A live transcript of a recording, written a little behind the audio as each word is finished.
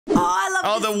Oh, I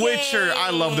love The this Witcher. game. I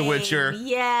love The Witcher.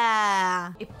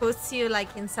 Yeah. It puts you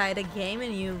like inside a game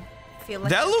and you feel like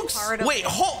That you're looks. part of Wait, it.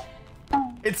 hold.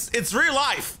 It's real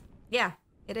life. Yeah,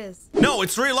 it is. No,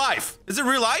 it's real life. Is it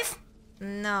real life?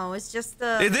 No, it's just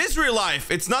the. It is real life.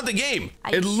 It's not the game.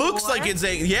 Are It you looks sure? like it's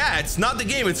a. Yeah, it's not the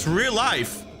game. It's real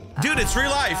life. Dude, it's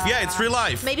real life. Yeah, it's real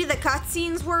life. Maybe the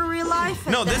cutscenes were real life.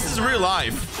 and No, this then- is real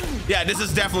life. Yeah, this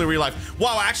is definitely real life.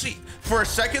 Wow, actually, for a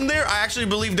second there, I actually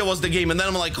believed it was the game. And then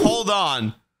I'm like, hold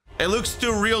on. It looks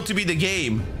too real to be the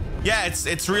game. Yeah,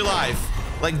 it's real life.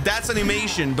 Like, that's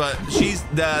animation, but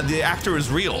the actor is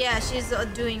real. Yeah, she's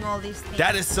doing all these things.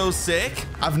 That is so sick.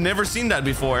 I've never seen that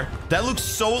before. That looks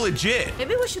so legit.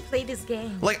 Maybe we should play this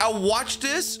game. Like, I watched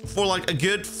this for like a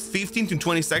good 15 to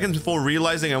 20 seconds before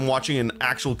realizing I'm watching an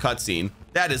actual cutscene.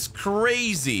 That is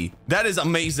crazy. That is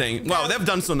amazing. Wow, they've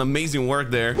done some amazing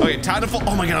work there. Okay, Titanfall.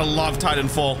 Oh my God, I love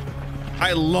Titanfall.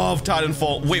 I love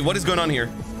Titanfall. Wait, what is going on here?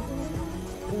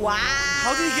 Wow.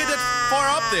 How did he get that far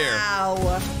up there?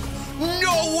 Wow.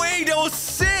 No way, that was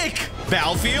sick.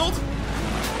 Battlefield?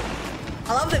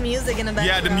 I love the music in the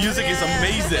background. Yeah, the music is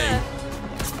amazing.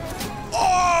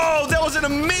 Oh, that was an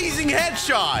amazing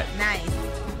headshot. Nice.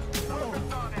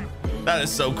 That is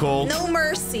so cool. No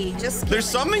mercy. Just There's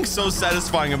something so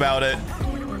satisfying about it.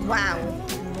 wow.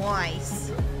 Nice.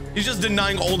 He's just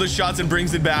denying all the shots and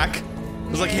brings it back.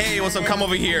 It's like, hey, what's up? Come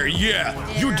over here. Yeah,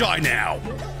 you die now.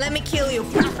 Let me kill you.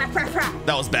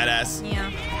 That was badass.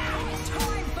 Yeah.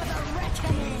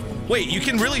 Wait, you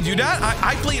can really do that?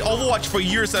 I played Overwatch for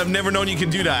years and I've never known you can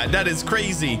do that. That is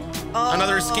crazy.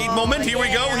 Another skate moment. Here we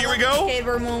go. yeah, Here we I go. love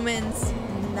Skater moments.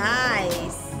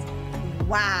 Nice.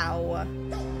 Wow.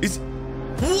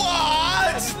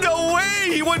 What? No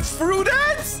way. He went through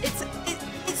that?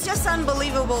 It's just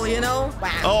unbelievable, you know?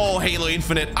 Wow. Oh, Halo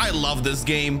Infinite. I love this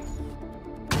game.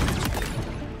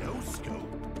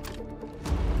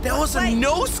 That was a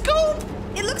no scope?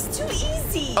 It looks too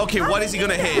easy. Okay, How what did is he do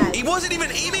gonna that? hit? He wasn't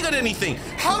even aiming at anything.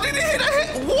 How did he hit a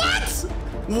hit? What?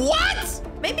 What?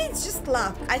 Maybe it's just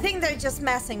luck. I think they're just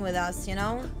messing with us, you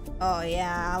know? Oh,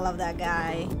 yeah. I love that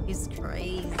guy. He's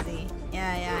crazy.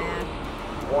 Yeah.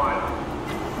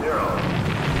 1, 0.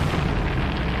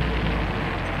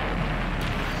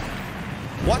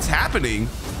 What's happening?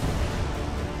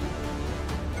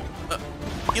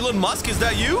 Elon Musk, is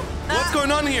that you? What's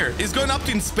going on here? He's going up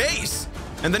in space.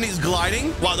 And then he's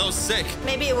gliding. Wow, that was sick.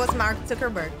 Maybe it was Mark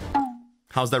Zuckerberg.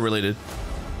 How's that related?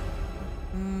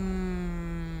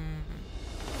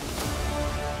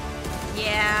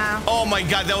 Yeah. Oh my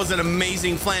God, that was an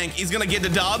amazing flank. He's gonna get the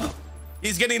dub.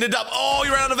 He's getting the dub. Oh, he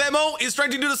ran out of ammo. He's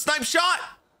trying to do the snipe shot.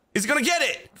 He's gonna get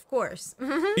it. Of course.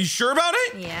 You sure about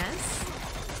it? Yes.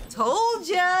 Told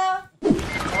ya.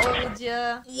 Told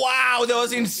ya. Wow, that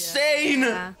was insane.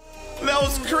 Yeah. That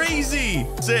was crazy.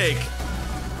 Sick.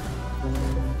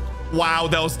 Wow,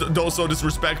 that was so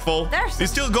disrespectful.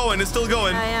 He's still going. It's still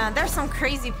going. Yeah. There's some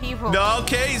crazy people.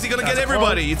 Okay, is he gonna get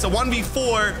everybody? It's a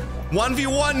 1v4.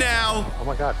 1v1 now. Oh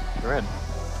my God, you're in.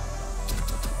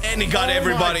 And he got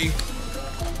everybody.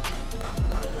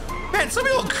 Man, some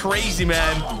people are crazy,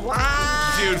 man.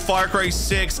 Wow. Dude, Far Cry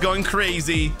 6 going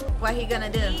crazy. What he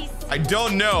gonna do? I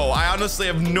don't know. I honestly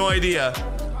have no idea.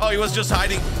 Oh, he was just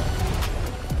hiding.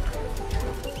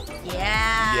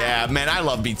 Yeah. Yeah, man, I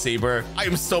love Beat Saber. I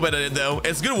am so bad at it, though.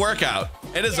 It's a good workout.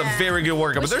 It is a very good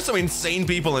workout, but there's some insane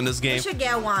people in this game. We should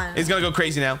get one. He's gonna go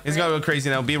crazy now. He's gonna go crazy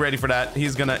now. Be ready for that.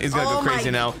 He's gonna go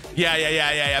crazy now.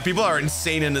 Yeah. People are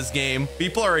insane in this game.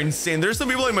 People are insane. There's some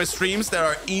people in my streams that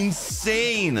are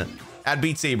insane at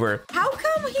Beat Saber. How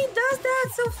come he does that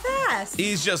so fast?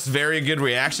 He's just very good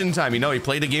reaction time. You know, he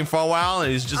played the game for a while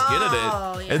and he's just good at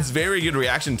it. Yeah. It's very good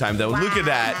reaction time, though. Look at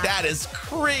that. That is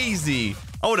crazy.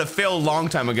 I would have failed a long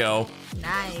time ago.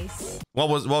 Nice. What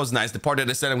was nice? The part that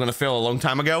I said I'm gonna fail a long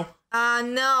time ago?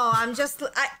 No, I'm just,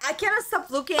 I cannot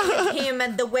stop looking at him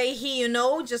and the way he, you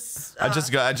know, just. I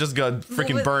just got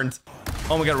freaking burnt.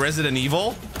 Oh my God, Resident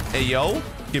Evil. Hey, yo.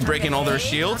 You're breaking all their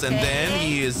shields and then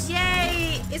he is.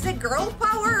 Yay. Is it girl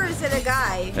power or is it a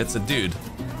guy? It's a dude.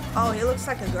 Oh, he looks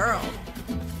like a girl.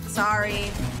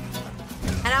 Sorry.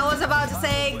 And I was about to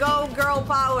say go girl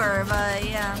power, but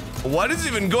yeah. What is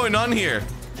even going on here?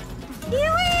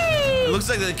 It looks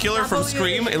like the killer from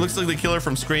Scream. It looks like the killer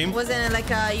from Scream. Wasn't it like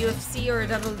a UFC or a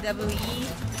WWE?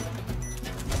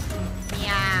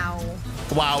 Meow.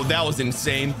 Wow, that was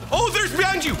insane. Oh, there's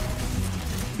behind you.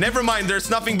 Never mind, there's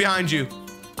nothing behind you.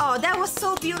 Oh, that was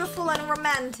so beautiful and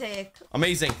romantic.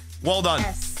 Amazing. Well done.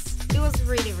 Yes. It was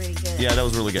really, really good. Yeah, that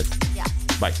was really good. Yeah.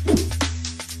 Bye.